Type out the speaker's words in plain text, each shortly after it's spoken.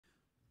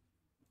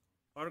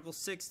Article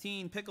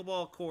 16,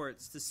 pickleball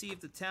courts, to see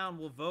if the town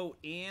will vote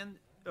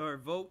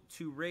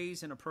to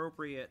raise and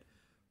appropriate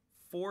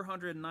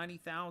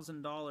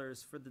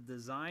 $490,000 for the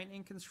design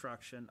and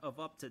construction of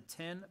up to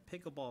 10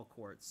 pickleball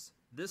courts.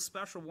 This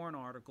special warrant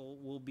article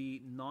will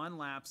be a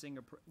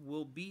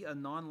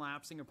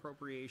non-lapsing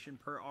appropriation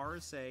per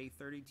RSA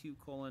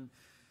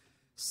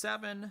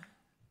 32:7,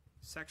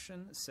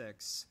 Section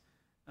 6.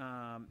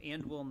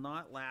 And will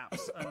not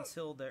lapse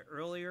until the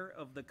earlier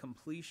of the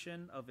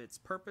completion of its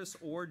purpose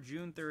or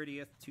June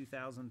 30th,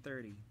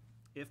 2030.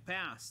 If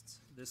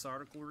passed, this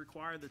article will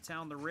require the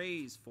town to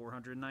raise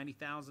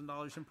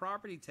 $490,000 in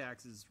property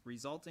taxes,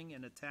 resulting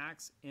in a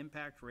tax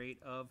impact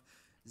rate of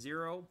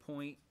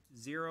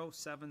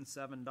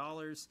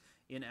 $0.077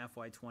 in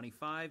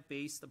FY25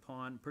 based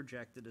upon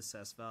projected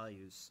assessed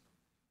values.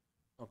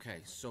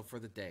 Okay, so for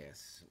the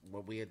dais,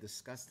 what we had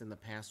discussed in the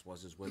past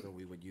is whether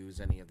we would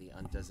use any of the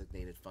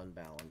undesignated fund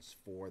balance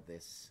for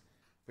this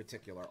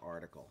particular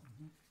article.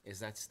 Is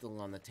that still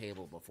on the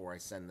table before I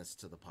send this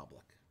to the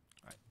public?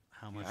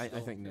 How much? I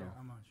think no. Yeah,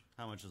 how much?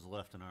 How much is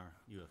left in our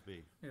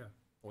UFB? Yeah,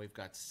 We've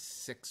got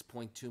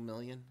 6.2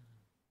 million.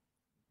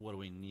 What do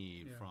we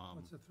need yeah. from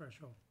What's the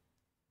threshold?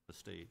 the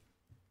state?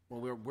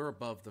 Well, we're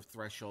above the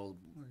threshold,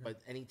 but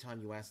anytime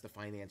you ask the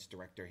finance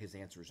director, his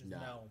answer is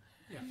no.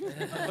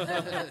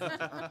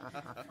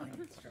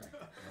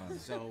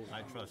 So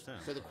I trust him.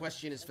 So the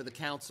question is for the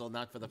council,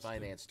 not for the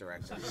finance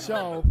director.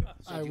 So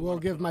I will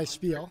give my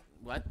spiel.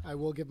 What? I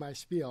will give my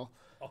spiel.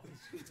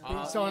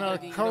 Based You on our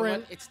know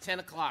current, what? It's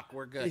 10 o'clock.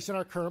 We're good. based on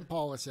our current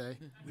policy,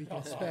 we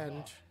can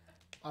spend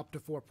up to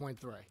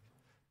 4.3.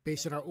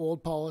 Based on our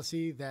old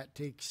policy that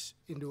takes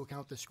into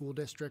account the school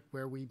district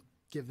where we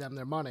give them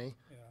their money,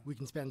 we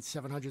can spend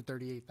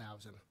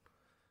 $738,000.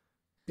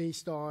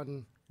 Based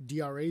on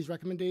DRA's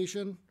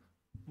recommendation,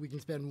 we can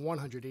spend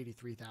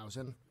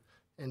 $183,000.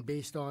 And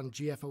based on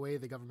GFOA,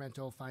 the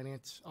Governmental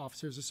Finance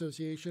Officers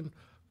Association,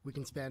 we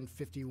can spend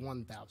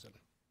 $51,000.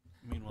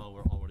 Meanwhile,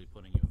 we're already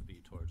putting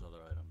UFB towards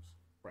other items.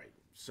 Right.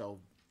 So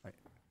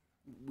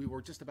we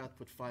were just about to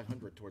put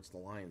 500 towards the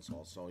Lions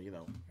Hall, so, you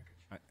know.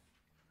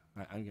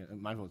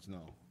 My vote's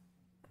no.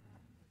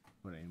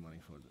 Put any money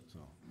for it, so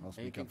I'll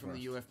speak Anything up from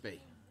first. the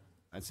UFB?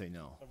 I'd say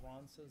no.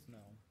 Ron says no.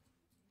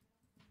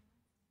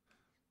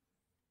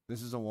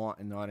 This is a want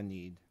and not a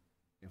need.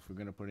 If we're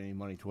gonna put any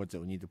money towards it,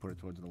 we need to put it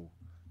towards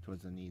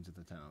the needs of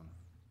the town.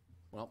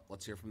 Well,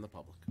 let's hear from the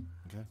public.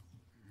 Okay.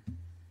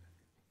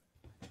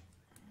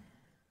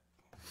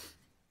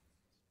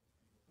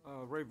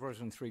 Ray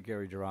Bresson, 3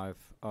 Gary Drive.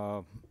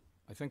 I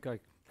think I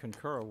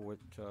concur with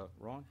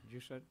Ron, did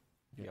you say?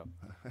 Yeah.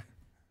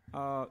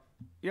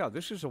 Yeah,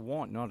 this is a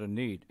want, not a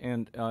need.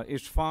 And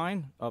it's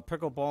fine.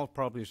 Pickleball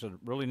probably is a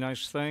really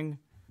nice thing.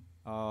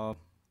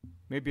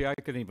 Maybe I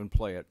could even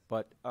play it.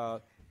 But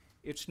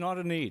it's not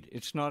a need.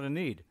 It's not a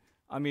need.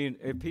 I mean,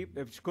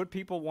 if good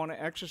people want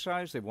to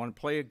exercise, they want to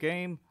play a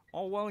game,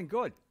 all well and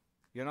good,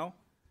 you know?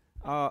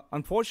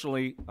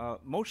 Unfortunately,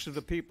 most of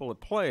the people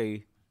that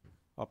play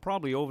are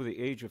probably over the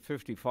age of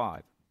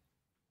 55.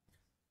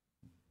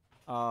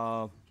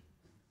 Not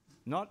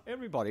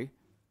everybody,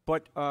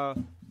 but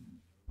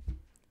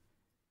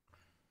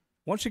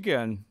once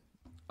again,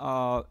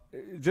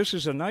 this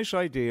is a nice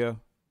idea,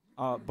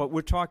 but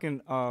we're talking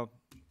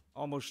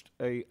almost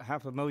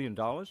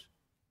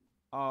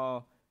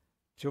 $500,000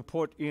 to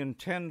put in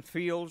 10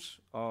 fields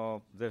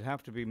that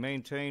have to be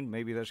maintained.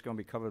 Maybe that's going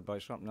to be covered by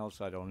something else,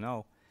 I don't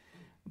know.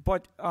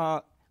 But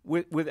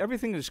with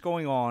everything that's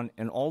going on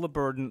and all the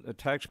burden the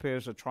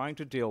taxpayers are trying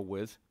to deal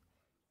with,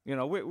 you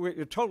know,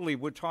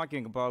 we're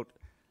talking about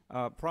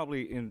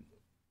probably in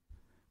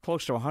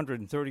close to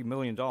 $130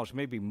 million,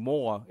 maybe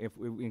more if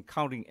we're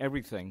counting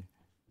everything.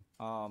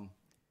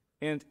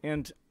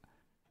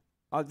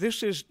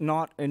 This is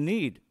not a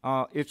need.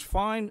 It's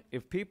fine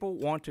if people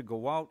want to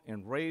go out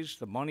and raise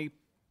the money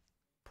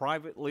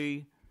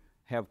privately,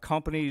 have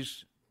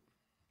companies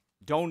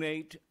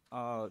donate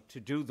to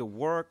do the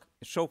work,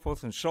 so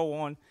forth and so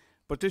on,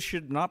 but this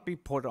should not be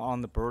put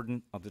on the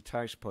burden of the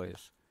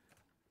taxpayers.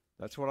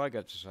 That's what I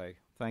got to say.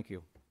 Thank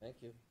you. Thank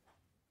you.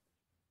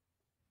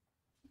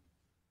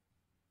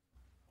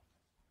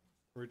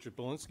 Richard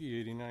Belinsky,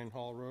 89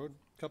 Hall Road.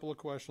 Couple of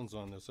questions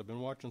on this. I've been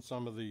watching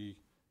some of the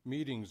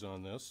meetings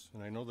on this,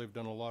 and I know they've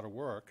done a lot of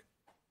work.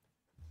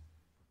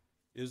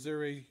 Is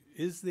there a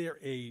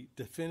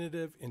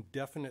definitive,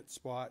 indefinite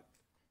spot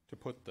to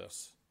put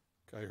this?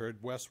 I heard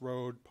West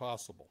Road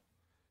possible.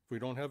 If we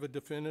don't have a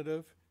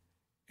definitive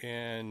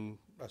and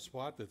a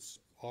spot that's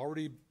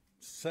already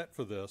set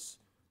for this,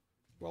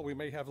 well, we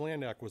may have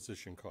land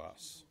acquisition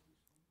costs.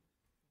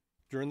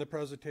 During the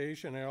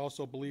presentation, I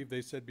also believe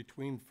they said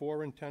between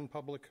 4 and 10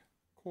 public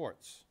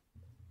courts.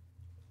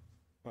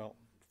 Well,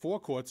 4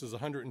 courts is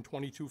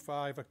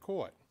 $122,500 a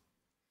court.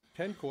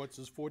 10 courts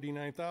is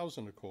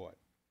 $49,000 a court.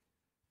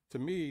 To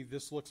me,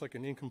 this looks like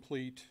an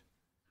incomplete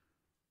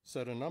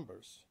set of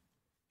numbers.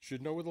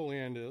 Should know where the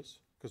land is,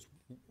 because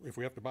if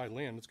we have to buy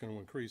land, it's going to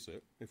increase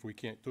it. If we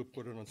can't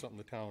put it on something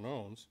the town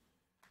owns.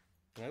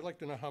 And I'd like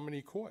to know how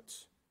many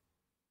courts.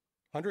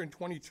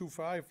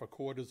 122.5 a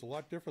quart is a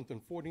lot different than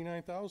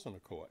 49,000 a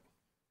quart.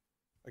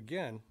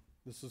 Again,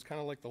 this is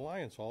kind of like the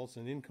Lions Hall. It's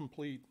an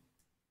incomplete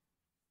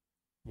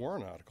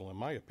warrant article, in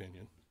my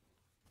opinion.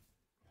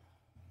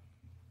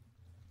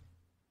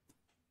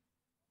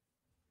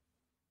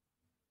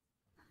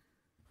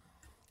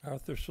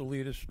 Arthur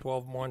Salidas,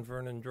 12 Mont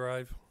Vernon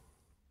Drive.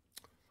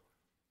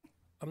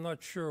 I'm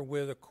not sure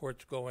where the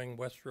court's going.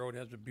 West Road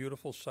has a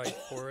beautiful site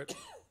for it.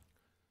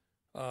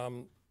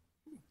 To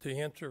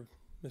answer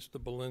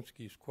Mr.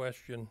 Belinsky's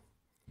question,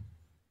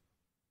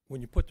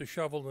 when you put the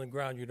shovel in the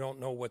ground, you don't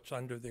know what's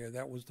under there.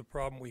 That was the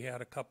problem we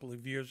had a couple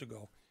of years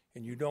ago,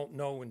 and you don't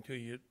know until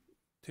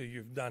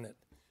you've done it.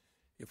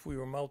 If we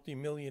were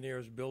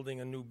multimillionaires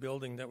building a new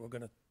building that we're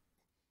going to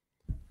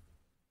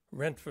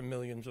rent for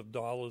millions of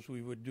dollars,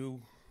 we would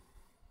do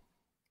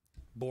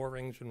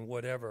borings and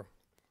whatever.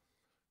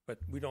 But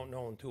we don't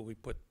know until they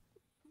put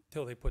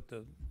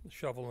the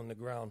shovel in the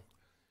ground.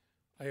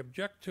 I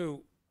object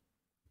to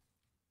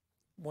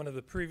one of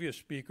the previous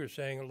speakers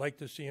saying I'd like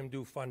to see him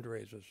do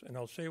fundraisers. And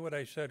I'll say what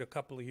I said a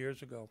couple of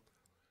years ago.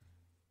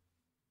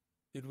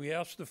 Did we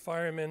ask the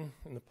firemen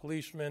and the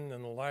policemen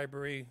and the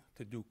library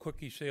to do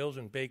cookie sales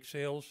and bake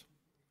sales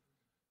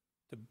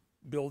to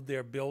build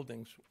their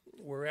buildings?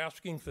 We're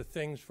asking for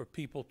things for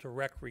people to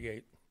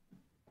recreate.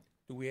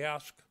 Do we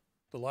ask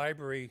the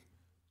library,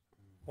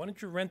 why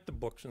don't you rent the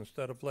books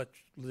instead of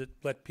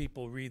let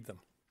people read them?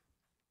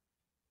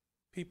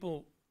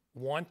 People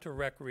want to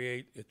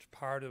recreate. It's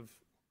part of,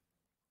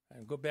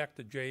 and go back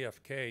to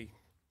JFK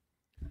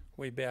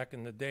way back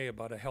in the day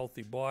about a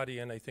healthy body,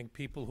 and I think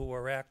people who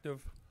are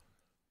active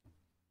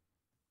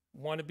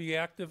want to be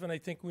active, and I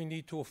think we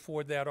need to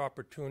afford that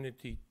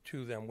opportunity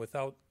to them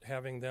without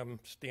having them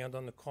stand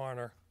on the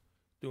corner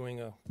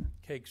doing a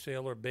cake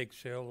sale or bake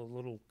sale, or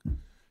little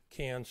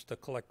cans to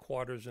collect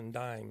quarters and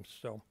dimes.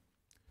 So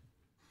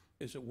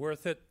is it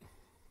worth it?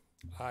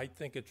 I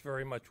think it's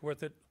very much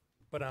worth it,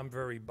 but I'm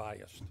very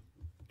biased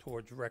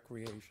towards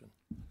recreation.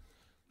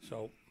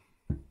 So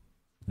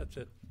that's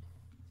it.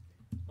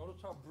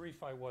 Notice how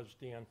brief I was,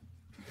 Dan.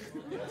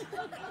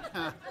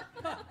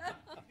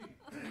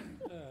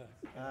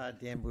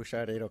 Dan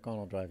Bouchard, 8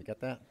 O'Connell Drive. You got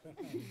that?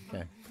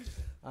 Okay.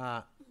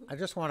 I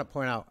just want to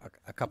point out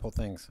a couple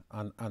things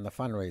on the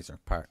fundraiser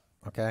part,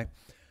 okay?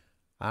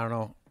 I don't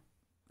know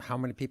how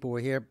many people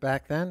were here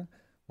back then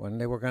when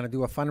they were going to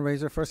do a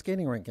fundraiser for a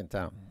skating rink in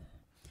town.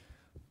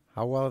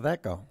 How well did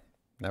that go?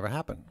 Never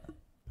happened,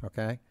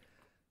 okay?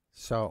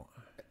 So.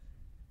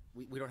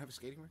 We don't have a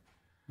skating rink?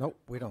 Nope,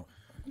 we don't.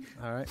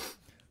 All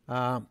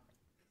right.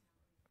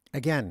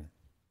 Again,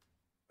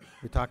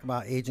 we talk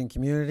about aging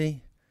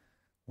community,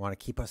 want to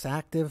keep us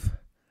active.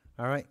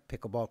 All right,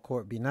 pickleball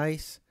court be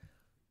nice.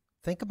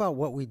 Think about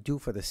what we do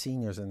for the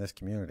seniors in this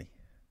community.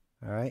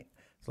 All right,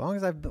 as long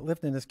as I've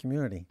lived in this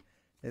community,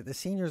 the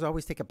seniors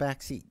always take a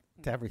back seat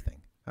to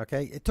everything.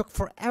 Okay, it took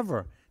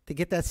forever to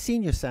get that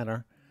senior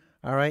center,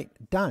 all right,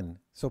 done,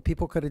 so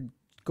people could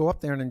go up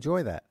there and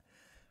enjoy that.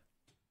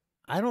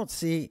 I don't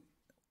see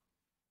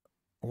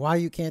why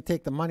you can't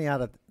take the money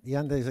out of the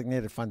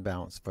undesignated fund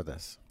balance for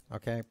this,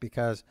 okay?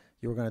 Because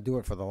you were going to do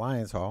it for the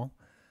Lions Hall,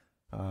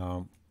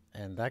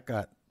 and that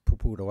got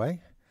poo-pooed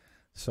away.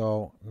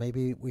 So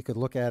maybe we could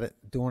look at it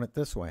doing it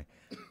this way.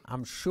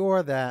 I'm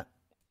sure that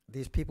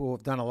these people who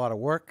have done a lot of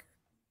work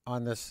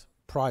on this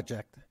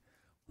project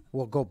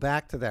will go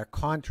back to their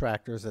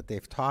contractors that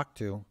they've talked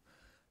to,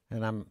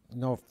 and I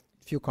know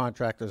a few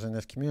contractors in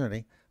this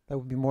community that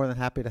would be more than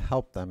happy to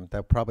help them.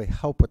 They'll probably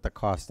help with the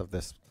cost of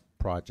this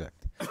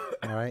project.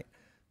 All right?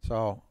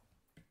 So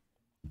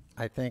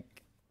I think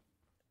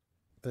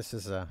this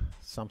is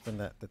something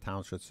that the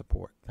town should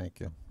support. Thank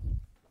you.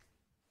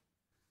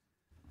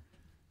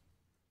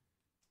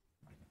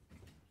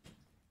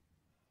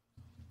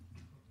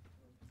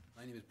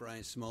 My name is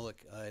Brian Smolik.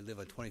 I live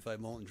at 25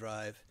 Moulton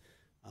Drive.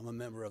 I'm a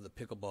member of the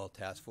Pickleball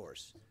Task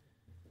Force.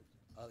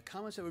 The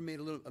comments that were made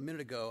a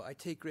minute ago, I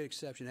take great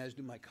exception, as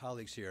do my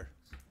colleagues here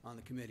on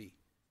the committee.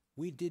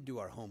 We did do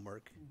our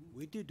homework.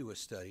 We did do a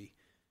study.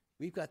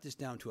 We've got this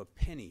down to a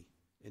penny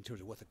in terms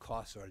of what the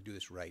costs are to do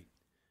this right.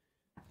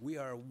 We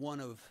are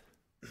one of,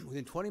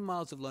 within 20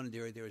 miles of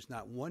Londonderry, there is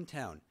not one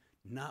town,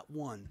 not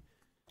one,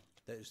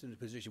 that is in the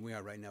position we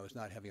are right now, is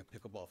not having a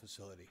pickleball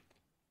facility.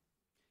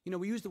 You know,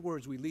 we use the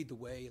words, we lead the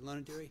way in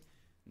Londonderry.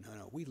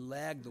 No, we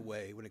lag the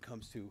way when it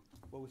comes to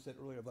what was said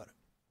earlier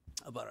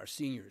about our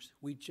seniors.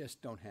 We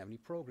just don't have any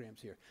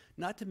programs here.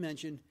 Not to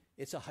mention,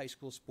 it's a high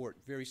school sport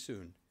very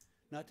soon.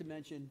 Not to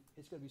mention,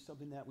 it's going to be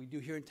something that we do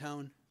here in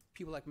town,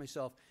 people like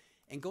myself.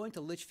 And going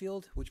to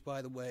Litchfield, which,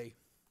 by the way,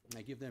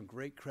 I give them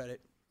great credit,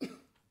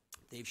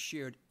 they've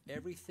shared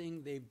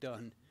everything they've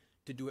done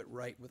to do it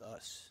right with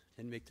us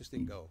and make this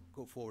thing go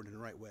forward in the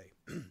right way.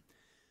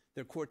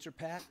 Their courts are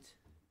packed,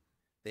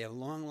 they have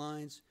long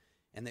lines,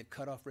 and they've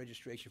cut off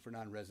registration for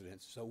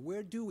non-residents. So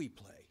where do we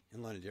play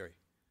in Londonderry?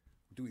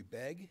 Do we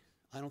beg?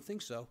 I don't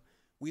think so.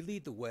 We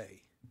lead the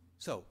way.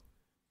 So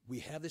we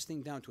have this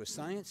thing down to a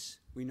science.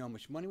 We know how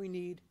much money we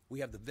need. We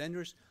have the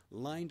vendors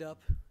lined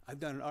up. We've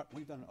done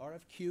an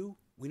RFQ.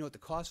 We know what the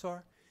costs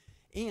are.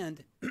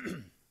 And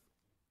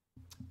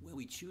when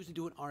we choose to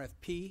do an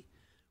RFP,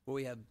 where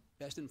we have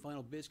best and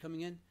final bids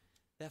coming in,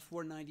 that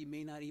 490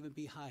 may not even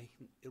be high.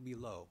 It'll be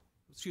low.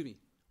 Excuse me.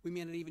 We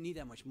may not even need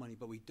that much money,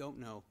 but we don't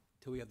know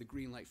till we have the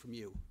green light from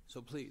you.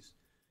 So please,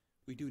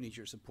 we do need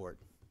your support.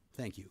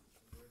 Thank you.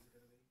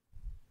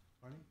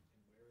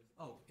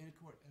 Oh, and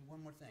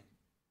one more thing.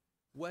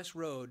 West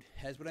Road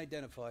has been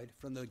identified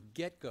from the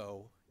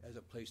get-go as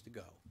a place to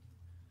go.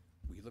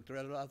 We looked at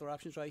other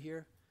options right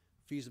here.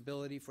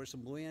 Feasibility for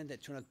some land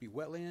that turned out to be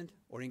wetland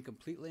or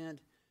incomplete land.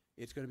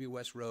 It's going to be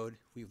West Road.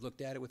 We've looked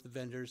at it with the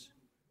vendors.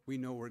 We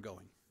know where we're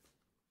going.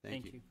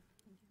 Thank you.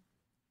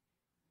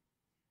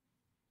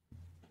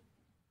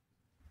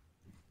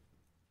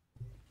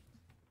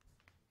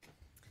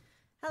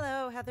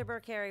 Hello, Heather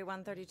Burkary,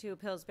 132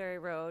 Pillsbury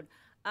Road.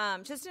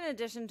 Just in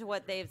addition to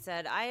what they've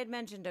said, I had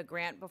mentioned a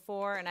grant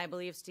before, and I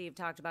believe Steve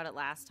talked about it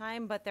last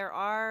time, but there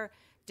are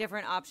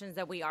different options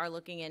that we are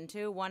looking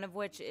into, one of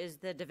which is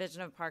the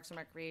Division of Parks and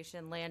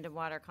Recreation Land and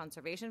Water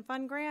Conservation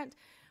Fund grant.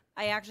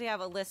 I actually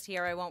have a list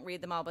here. I won't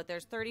read them all, but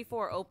there's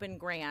 34 open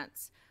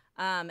grants,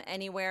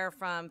 anywhere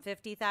from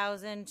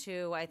 $50,000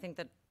 to I think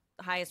the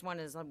highest one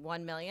is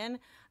 $1 million.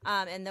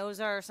 And those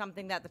are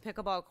something that the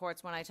pickleball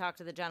courts, when I talked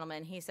to the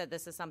gentleman, he said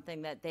this is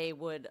something that they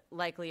would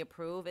likely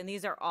approve. And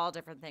these are all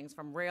different things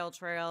from rail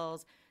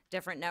trails,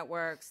 different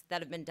networks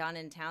that have been done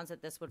in towns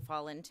that this would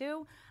fall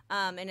into.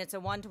 And it's a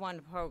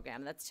one-to-one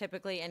program. That's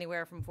typically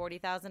anywhere from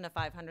 $40,000 to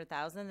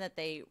 $500,000 that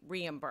they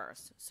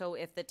reimburse. So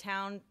if the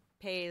town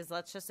pays,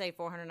 let's just say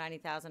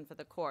 $490,000 for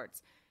the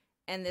courts,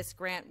 and this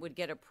grant would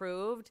get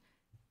approved,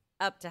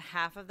 up to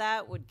half of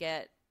that would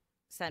get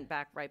sent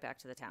right back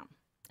to the town.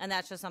 And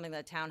that's just something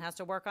that the town has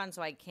to work on,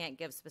 so I can't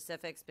give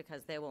specifics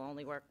because they will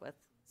only work with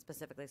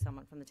specifically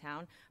someone from the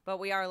town. But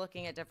we are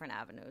looking at different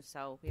avenues,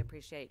 so we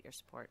appreciate your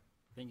support.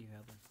 Thank you,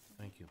 Heather.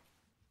 Thank you.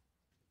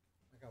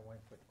 I got one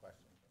quick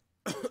question.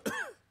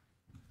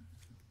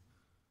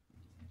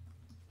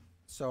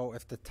 So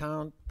if the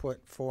town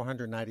put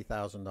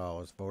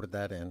 $490,000, voted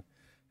that in,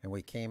 and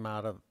we came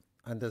out of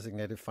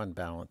undesignated fund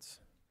balance,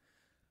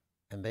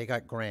 and they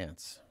got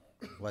grants,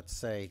 let's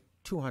say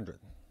 200,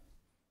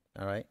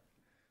 all right,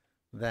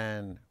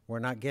 then we're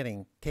not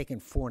taking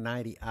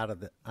 490 out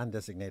of the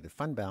undesignated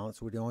fund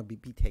balance. We'd only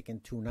be taking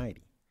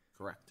 290.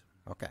 Correct.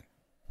 Okay.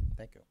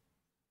 Thank you.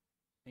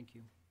 Thank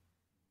you.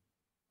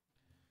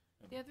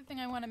 The other thing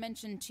I want to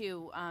mention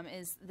too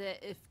is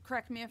that,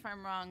 correct me if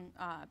I'm wrong,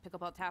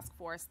 Pickleball Task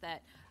Force,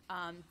 that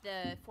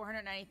the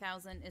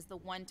 $490,000 is the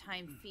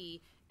one-time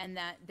fee, and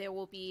that there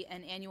will be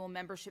an annual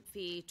membership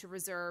fee to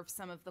reserve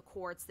some of the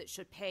courts that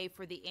should pay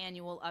for the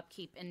annual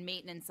upkeep and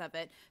maintenance of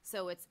it.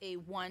 So it's a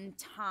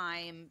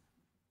one-time,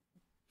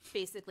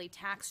 basically,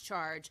 tax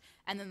charge,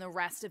 and then the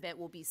rest of it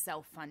will be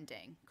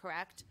self-funding.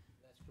 Correct?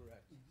 That's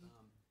correct.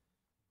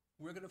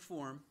 We're going to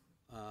form.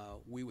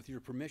 With your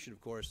permission,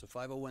 of course, the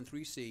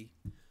 5013C,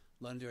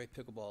 Londonderry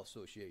Pickleball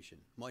Association,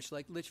 much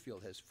like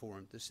Litchfield has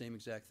formed, the same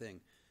exact thing.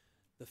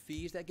 The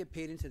fees that get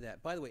paid into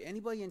that, by the way,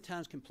 anybody in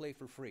towns can play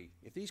for free.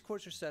 If these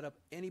courts are set up,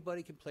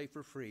 anybody can play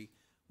for free.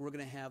 We're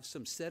going to have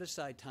some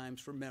set-aside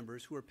times for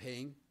members who are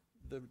paying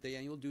the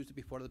annual dues to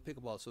be part of the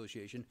Pickleball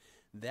Association.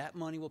 That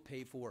money will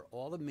pay for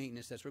all the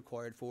maintenance that's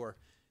required for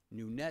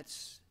new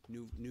nets,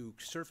 new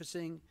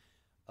surfacing,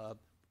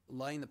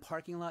 lining the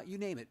parking lot, you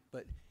name it.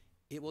 But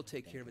it will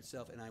take care of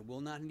itself, and I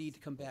will not need to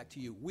come back to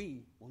you.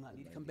 We will not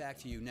need to come back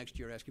to you next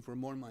year asking for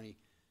more money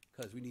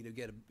because we need to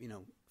get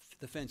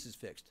the fences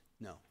fixed.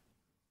 No.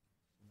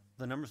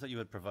 The numbers that you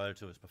had provided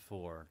to us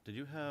before, did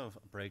you have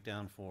a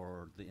breakdown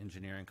for the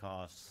engineering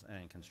costs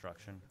and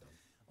construction?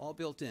 All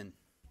built in.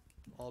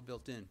 All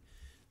built in.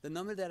 The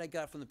number that I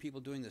got from the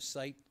people doing the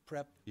site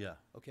prep, Yeah.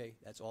 okay,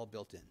 that's all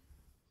built in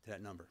to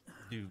that number.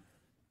 Do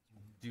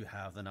you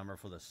have the number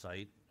for the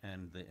site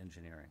and the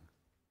engineering?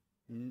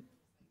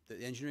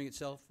 The engineering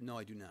itself, no,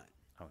 I do not.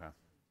 Okay.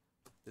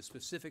 The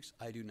specifics,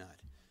 I do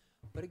not.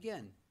 But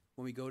again,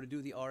 when we go to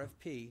do the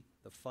RFP,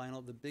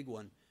 the big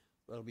one,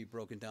 that'll be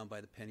broken down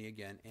by the penny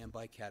again and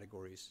by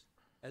categories.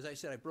 As I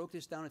said, I broke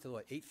this down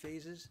into 8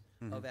 phases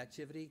of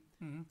activity.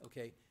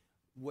 Okay,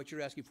 what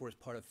you're asking for is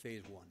part of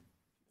phase 1.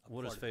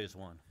 What is phase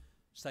 1?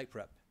 Site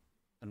prep.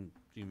 And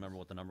do you remember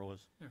what the number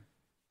was?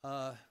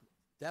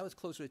 That was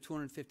closer to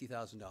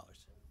 $250,000.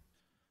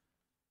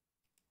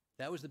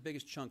 That was the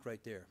biggest chunk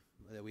right there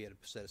that we had to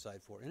set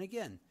aside for. And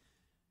again,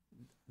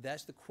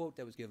 that's the quote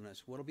that was given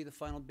us. What will be the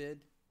final bid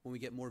when we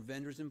get more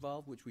vendors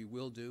involved, which we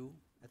will do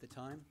at the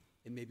time?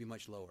 It may be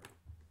much lower.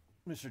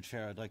 Mr.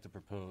 Chair, I'd like to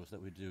propose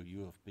that we do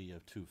UFB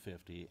of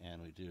 $250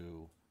 and we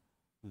do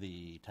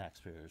the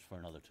taxpayers for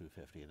another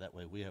 $250. That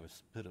way we have a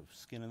bit of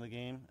skin in the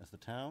game as the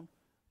town,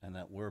 and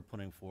that we're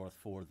putting forth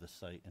for the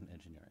site and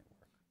engineering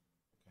work.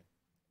 Okay.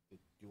 Do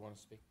you want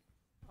to speak?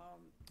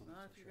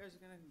 Not if you guys are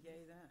going to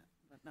yay that.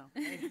 But no.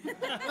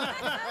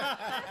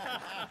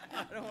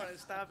 I don't want to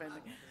stop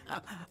anything.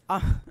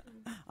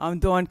 I'm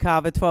Dawn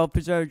Carver, 12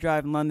 Preserve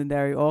Drive in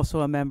Londonderry, also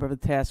a member of the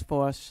task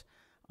force.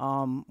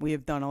 We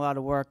have done a lot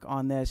of work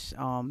on this.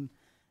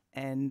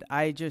 And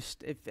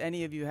if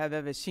any of you have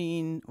ever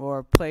seen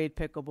or played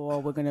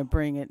pickleball, we're going to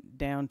bring it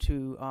down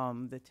to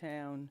the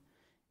town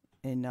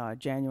in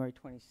January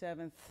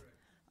 27th.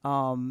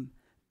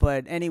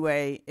 But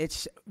anyway,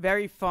 it's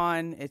very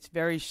fun. It's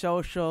very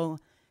social.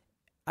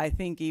 I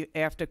think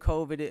after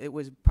COVID, it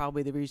was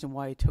probably the reason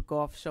why it took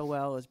off so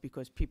well is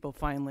because people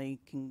finally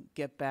can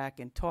get back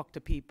and talk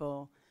to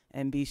people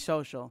and be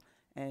social.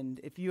 And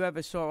if you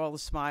ever saw all the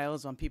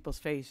smiles on people's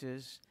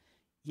faces,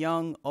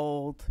 young,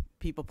 old,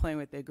 people playing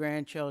with their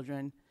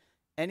grandchildren,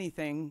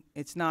 anything,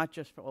 it's not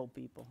just for old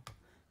people.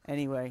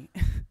 Anyway,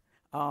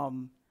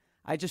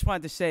 I just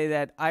wanted to say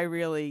that I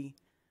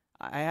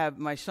have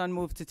my son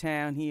moved to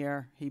town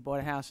here. He bought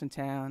a house in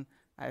town.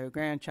 I have a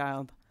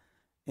grandchild.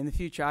 In the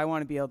future, I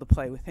want to be able to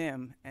play with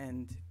him,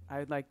 and I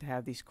would like to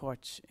have these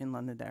courts in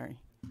Londonderry.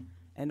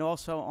 And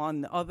also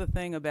on the other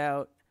thing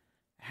about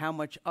how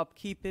much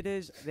upkeep it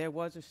is, there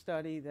was a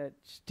study that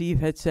Steve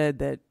had said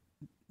that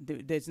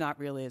there's not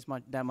really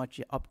that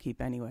much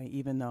upkeep anyway,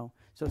 even though.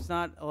 So it's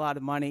not a lot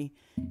of money.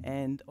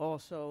 And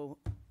also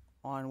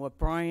on what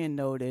Brian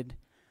noted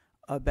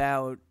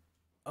about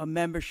a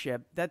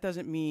membership, that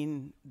doesn't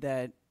mean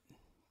that,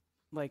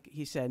 like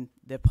he said,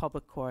 they're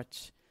public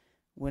courts.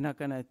 We're not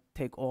going to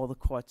take all the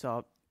courts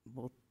up.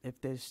 If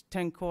there's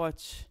 10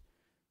 courts,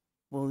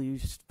 we'll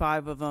use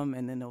 5 of them,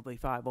 and then there'll be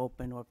 5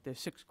 open. Or if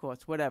there's 6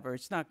 courts, whatever.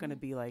 It's not going to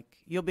be like,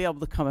 you'll be able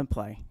to come and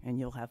play, and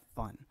you'll have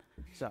fun.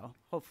 So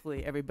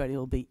hopefully everybody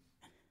will be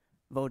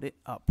voted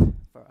up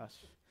for us.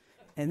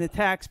 And the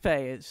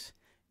taxpayers,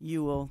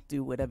 you will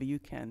do whatever you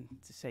can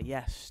to say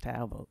yes to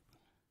our vote.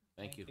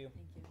 Thank you.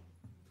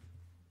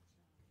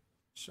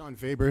 Sean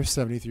Faber,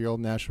 73 Old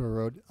Nashua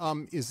Road.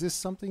 Is this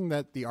something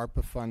that the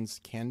ARPA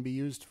funds can be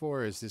used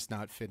for, or is this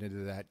not fit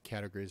into that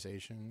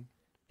categorization?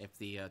 If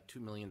the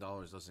 $2 million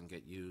doesn't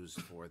get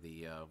used for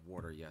the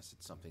water, yes,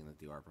 it's something that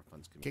the ARPA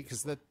funds can be used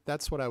Because for.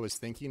 that's what I was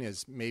thinking,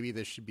 is maybe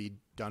this should be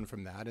done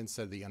from that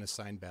instead of the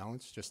unassigned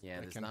balance. Just Yeah,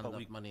 that there's kind not of-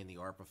 enough money in the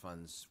ARPA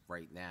funds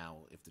right now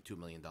if the $2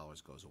 million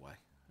goes away.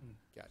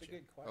 Gotcha.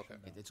 question.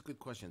 Okay. It's a good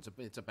question.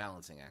 It's a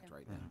balancing act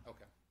right now.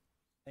 Okay.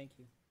 Thank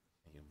you.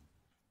 Thank you.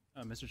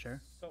 Mr. Chair?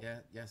 Yeah,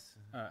 yes.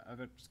 I've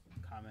got just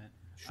a comment.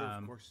 Sure,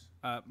 of course.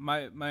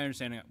 My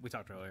understanding, we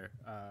talked earlier,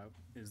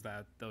 is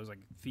that those like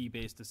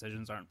fee-based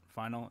decisions aren't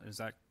final. Is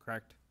that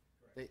correct?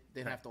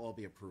 They'd have to all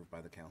be approved by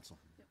the council.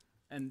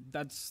 And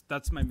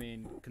that's my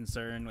main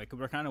concern. Like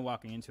we're kind of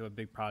walking into a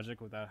big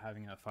project without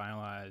having a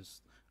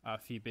finalized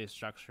fee-based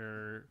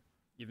structure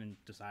even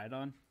decided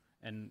on.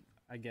 And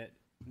I get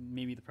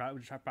maybe the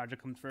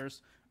project comes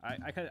first.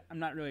 I'm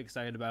not really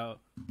excited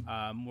about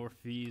more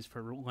fees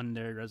for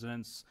Londonderry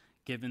residents,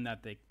 given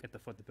that they get the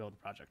foot to build the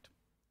project.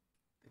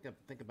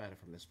 Think about it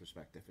from this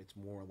perspective. It's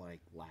more like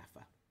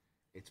LAFA.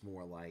 It's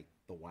more like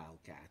the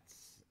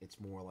Wildcats. It's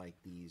more like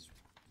these.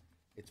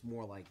 It's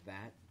more like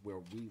that, where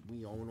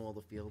we own all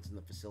the fields and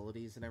the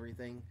facilities and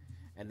everything,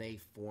 and they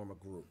form a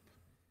group,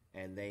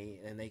 and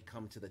they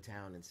come to the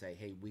town and say,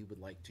 hey, we would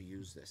like to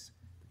use this.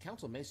 The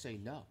council may say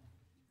no,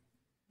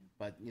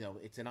 but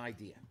it's an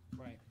idea.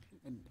 Right.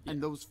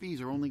 And those fees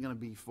are only going to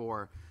be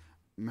for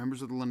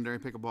members of the Londonderry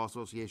Pickleball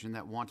Association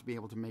that want to be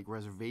able to make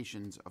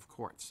reservations of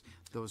courts.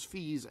 Those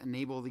fees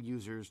enable the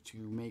users to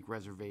make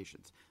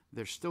reservations.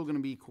 There's still going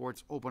to be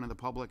courts open to the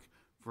public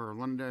for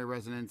Londonderry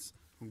residents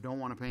who don't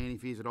want to pay any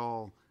fees at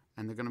all,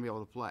 and they're going to be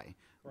able to play.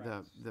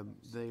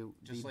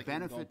 Just like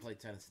benefit, you don't play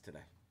tennis today.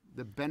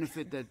 The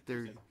benefit that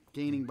they're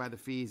gaining by the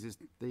fees is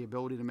the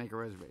ability to make a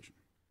reservation.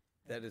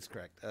 That is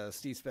correct.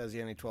 Steve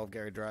Spaziani, 12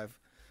 Gary Drive.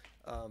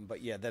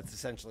 But yeah, that's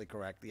essentially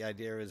correct. The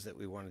idea is that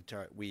we want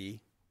to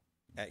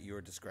at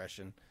your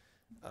discretion,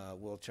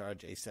 will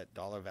charge a set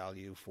dollar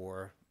value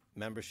for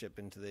membership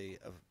into the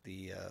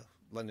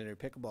Londonderry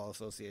Pickleball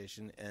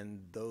Association,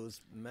 and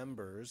those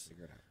members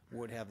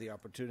would have the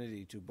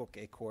opportunity to book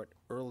a court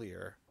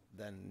earlier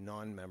than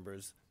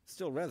non-members,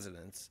 still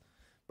residents.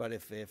 But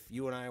if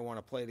you and I want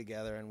to play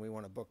together and we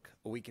want to book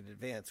a week in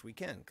advance, we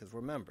can, because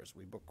we're members.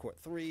 We book court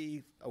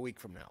 3 a week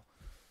from now.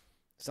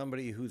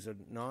 Somebody who's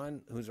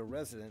a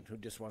resident who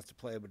just wants to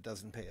play but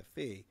doesn't pay a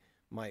fee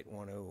might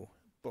want to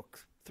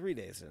book 3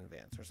 days in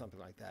advance or something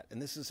like that.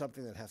 And this is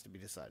something that has to be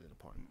decided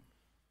upon.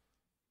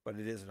 But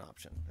it is an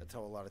option. That's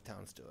how a lot of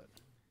towns do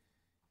it.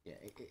 Yeah,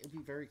 it'd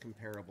be very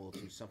comparable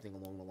to something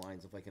along the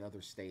lines of, like, in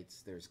other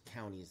states, there's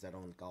counties that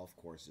own golf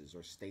courses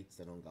or states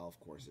that own golf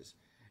courses.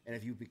 And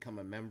if you become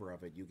a member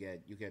of it, you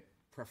get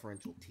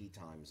preferential tee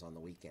times on the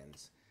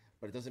weekends.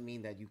 But it doesn't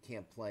mean that you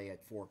can't play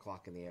at 4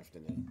 o'clock in the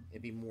afternoon.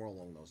 It'd be more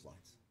along those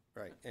lines.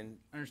 Right. And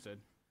Understood.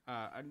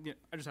 I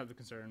just have the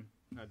concern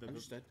that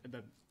Understood.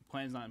 the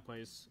plan's not in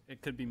place.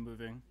 It could be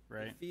moving,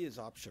 right? The fee is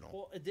optional.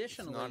 Well, It's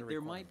additionally, not a there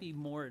requirement. might be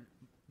more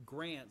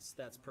grants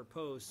that's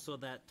proposed, so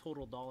that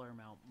total dollar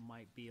amount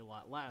might be a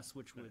lot less,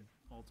 which would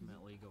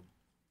ultimately go.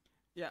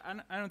 Yeah,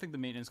 I don't think the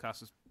maintenance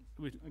cost is.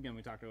 We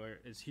talked earlier,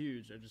 is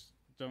huge. I just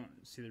don't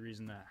see the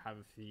reason to have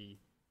a fee.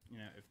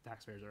 If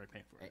taxpayers are already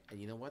paying for it.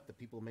 And you know what? The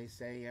people may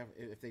say,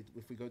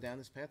 if we go down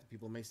this path, the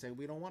people may say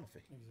we don't want a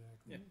fee.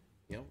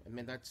 Exactly. I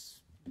mean,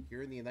 that's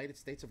here in the United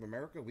States of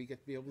America, we get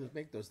to be able to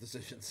make those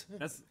decisions.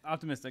 That's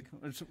optimistic,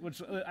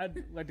 which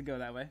I'd like to go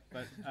that way.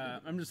 But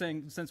I'm just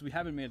saying, since we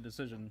haven't made a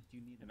decision,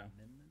 you know.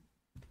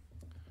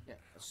 Yeah.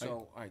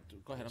 So, all right,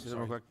 go ahead. I'm Say that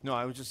sorry. real quick. No,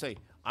 I would just say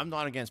I'm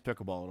not against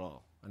pickleball at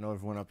all. I know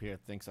everyone up here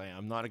thinks I am.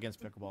 I'm not against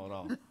pickleball at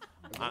all.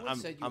 No one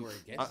said you were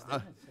against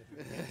it.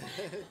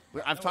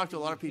 I've talked to a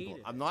lot of people.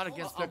 I'm not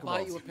against I'll pickleball.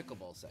 buy you a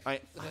pickleball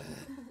set.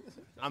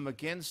 I'm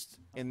against,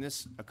 in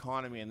this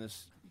economy, in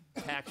this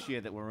tax year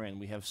that we're in,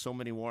 we have so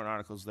many warrant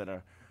articles that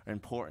are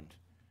important,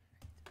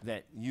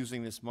 that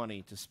using this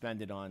money to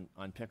spend it on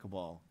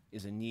pickleball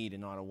is a need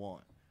and not a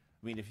want.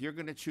 I mean, if you're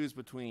going to choose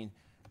between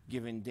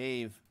giving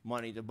Dave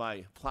money to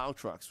buy plow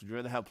trucks, would you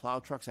rather have plow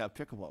trucks or have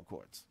pickleball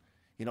courts?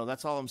 You know,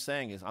 that's all I'm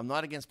saying is I'm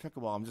not against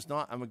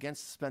pickleball. I'm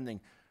against spending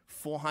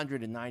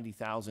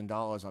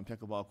 $490,000 on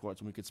pickleball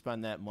courts when we could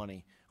spend that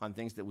money on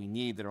things that we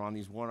need that are on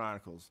these warrant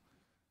articles.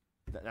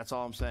 That's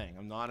all I'm saying.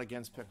 I'm not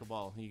against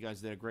pickleball. You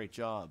guys did a great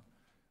job.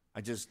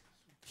 I just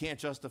can't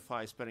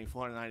justify spending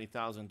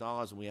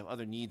 $490,000 when we have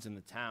other needs in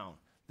the town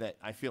that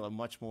I feel are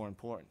much more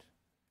important.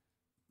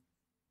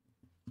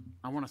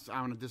 I want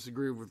to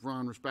disagree with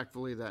Ron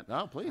respectfully that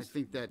no, please. I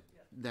think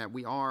that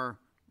we are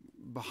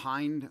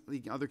behind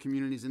the other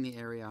communities in the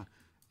area,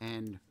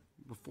 and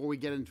before we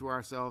get into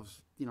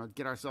ourselves,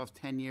 get ourselves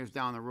 10 years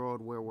down the road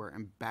where we're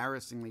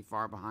embarrassingly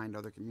far behind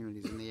other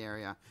communities in the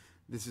area,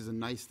 this is a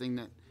nice thing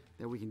that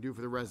we can do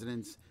for the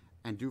residents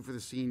and do for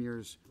the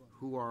seniors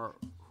who are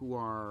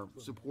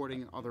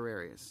supporting other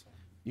areas.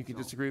 You can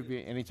disagree with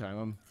me anytime.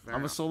 I'm a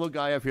enough. solo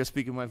guy up here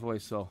speaking my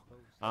voice, so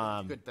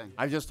Good thing.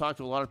 I've just talked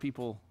to a lot of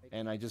people,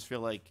 and I just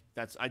feel like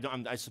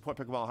I support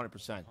pickleball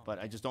 100%, but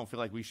I just don't feel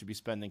like we should be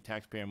spending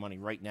taxpayer money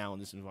right now in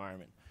this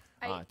environment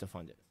to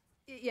fund it.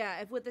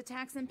 Yeah, with the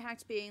tax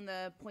impact being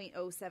the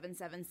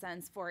 0.077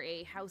 cents for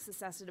a house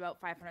assessed at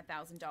about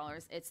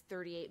 $500,000, it's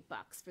 $38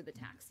 for the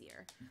tax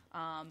year.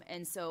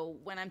 And so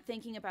when I'm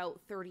thinking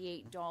about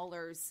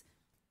 $38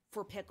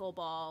 for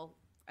pickleball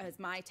as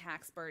my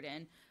tax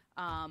burden,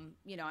 I'm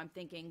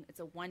thinking it's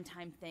a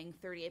one-time thing.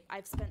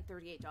 I've spent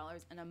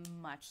 $38 in a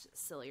much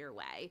sillier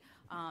way.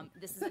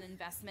 This is an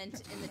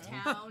investment in the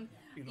town.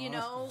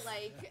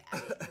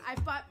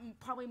 I've bought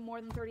probably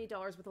more than $38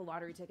 worth of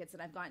lottery tickets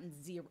that I've gotten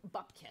zero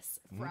bupkis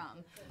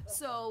from.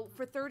 So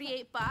for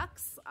 $38,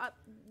 I'll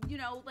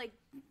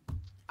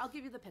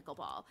give you the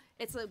pickleball.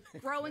 It's a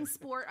growing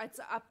sport. It's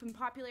up in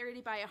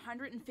popularity by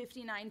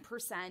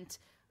 159%.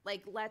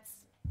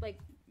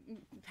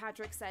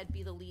 Patrick said,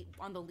 be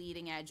on the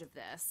leading edge of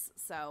this.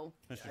 So,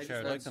 Mr. Chair,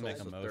 I'd like to make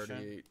a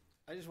motion.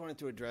 I just wanted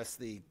to address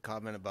the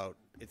comment about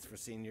it's for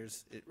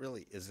seniors. It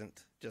really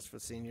isn't just for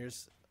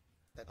seniors.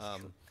 That's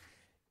true.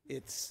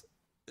 It's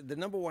the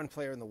number one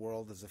player in the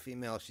world is a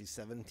female. She's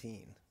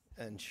 17,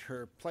 and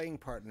her playing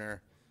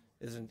partner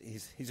isn't.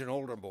 He's an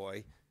older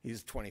boy.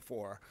 He's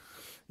 24.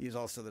 He's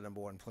also the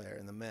number one player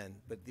in the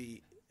men. But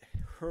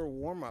her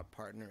warm-up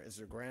partner is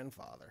her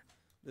grandfather.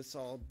 This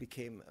all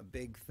became a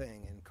big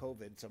thing in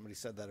COVID. Somebody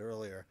said that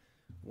earlier,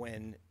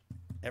 when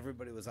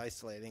everybody was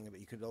isolating, but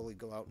you could only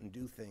go out and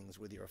do things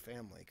with your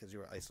family because you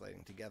were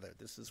isolating together.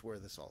 This is where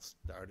this all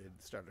started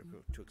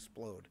to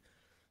explode.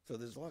 So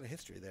there's a lot of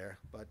history there,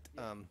 but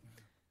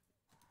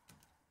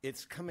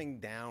it's coming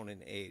down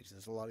in age.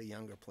 There's a lot of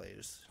younger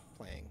players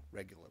playing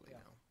regularly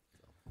now.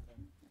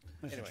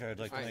 Mr. Chair, I'd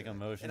like to make a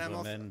motion to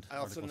amend I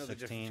also Article know the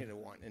difference 16. between a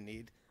want and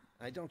need.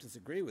 I don't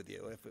disagree with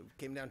you. If it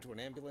came down to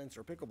an ambulance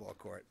or a pickleball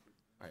court,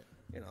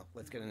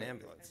 let's get an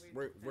ambulance.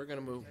 We're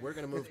gonna move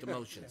to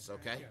motions,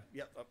 okay?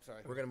 Yep. Oh,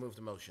 sorry. We're gonna move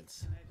to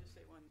motions. Can I just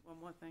say one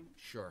more thing?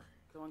 Sure.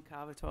 Go on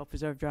Carver, 12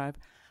 Preserve Drive.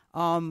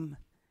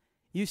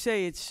 You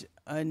say it's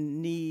a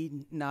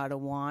need, not a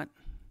want.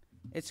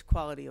 It's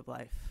quality of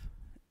life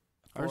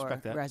I for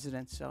respect that.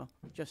 residents. So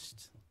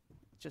just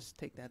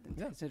take that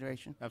into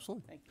consideration.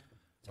 Absolutely. Thank you.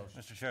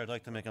 Mr. Chair, I'd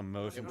like to make a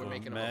motion we're to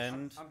making a motion.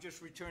 amend. I'm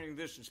just returning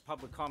this as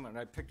public comment.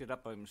 I picked it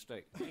up by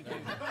mistake.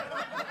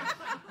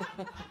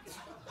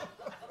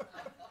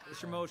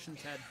 What's your motion,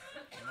 Ted?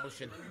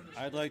 Motion.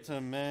 I'd like to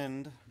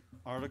amend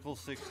Article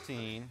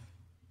 16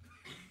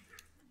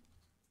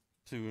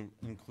 to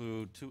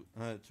include to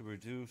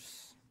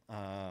reduce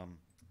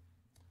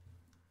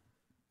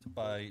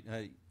by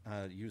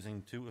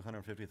using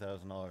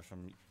 $250,000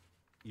 from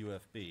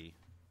UFB.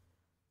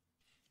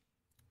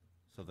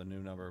 So the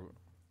new number,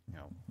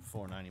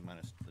 490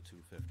 minus the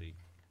 250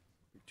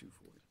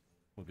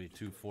 would be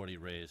 240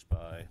 raised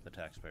by the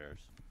taxpayers.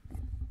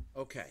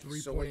 Okay,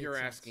 so what you're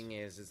asking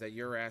is that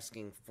you're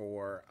asking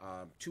for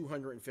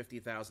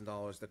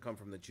 $250,000 to come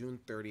from the June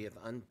 30th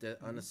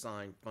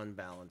unassigned fund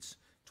balance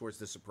towards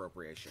this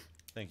appropriation.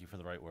 Thank you for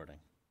the right wording.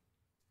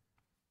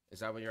 Is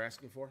that what you're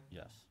asking for?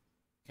 Yes.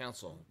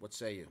 Council, what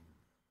say you?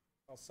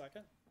 I'll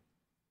second.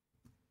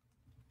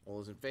 All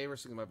those in favor,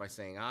 signify by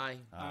saying aye.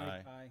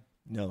 Aye.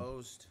 No.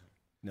 Opposed?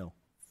 No.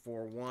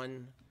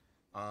 4-1.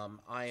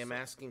 I am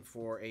asking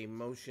for a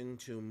motion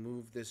to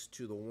move this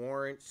to the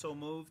warrant. So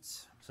moved.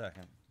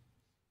 Second.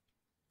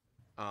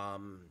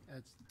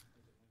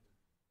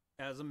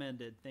 As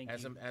amended. Thank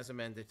you. As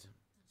amended.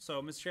 So,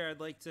 Mr. Chair,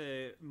 I'd like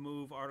to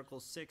move Article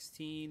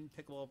 16,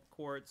 pickleball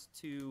courts,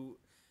 to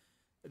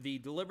the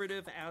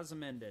deliberative as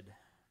amended.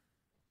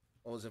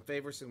 All those in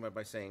favor, signify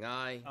by saying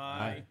aye.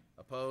 Aye.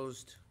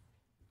 Opposed?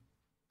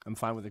 I'm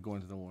fine with it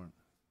going to the warrant.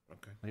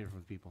 Okay. Later for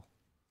the people.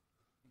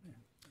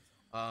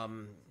 Yeah.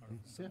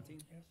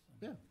 17?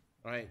 Yeah.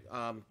 All right,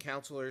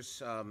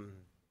 counselors,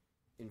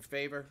 in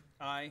favor?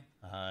 Aye.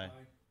 Aye.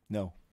 No.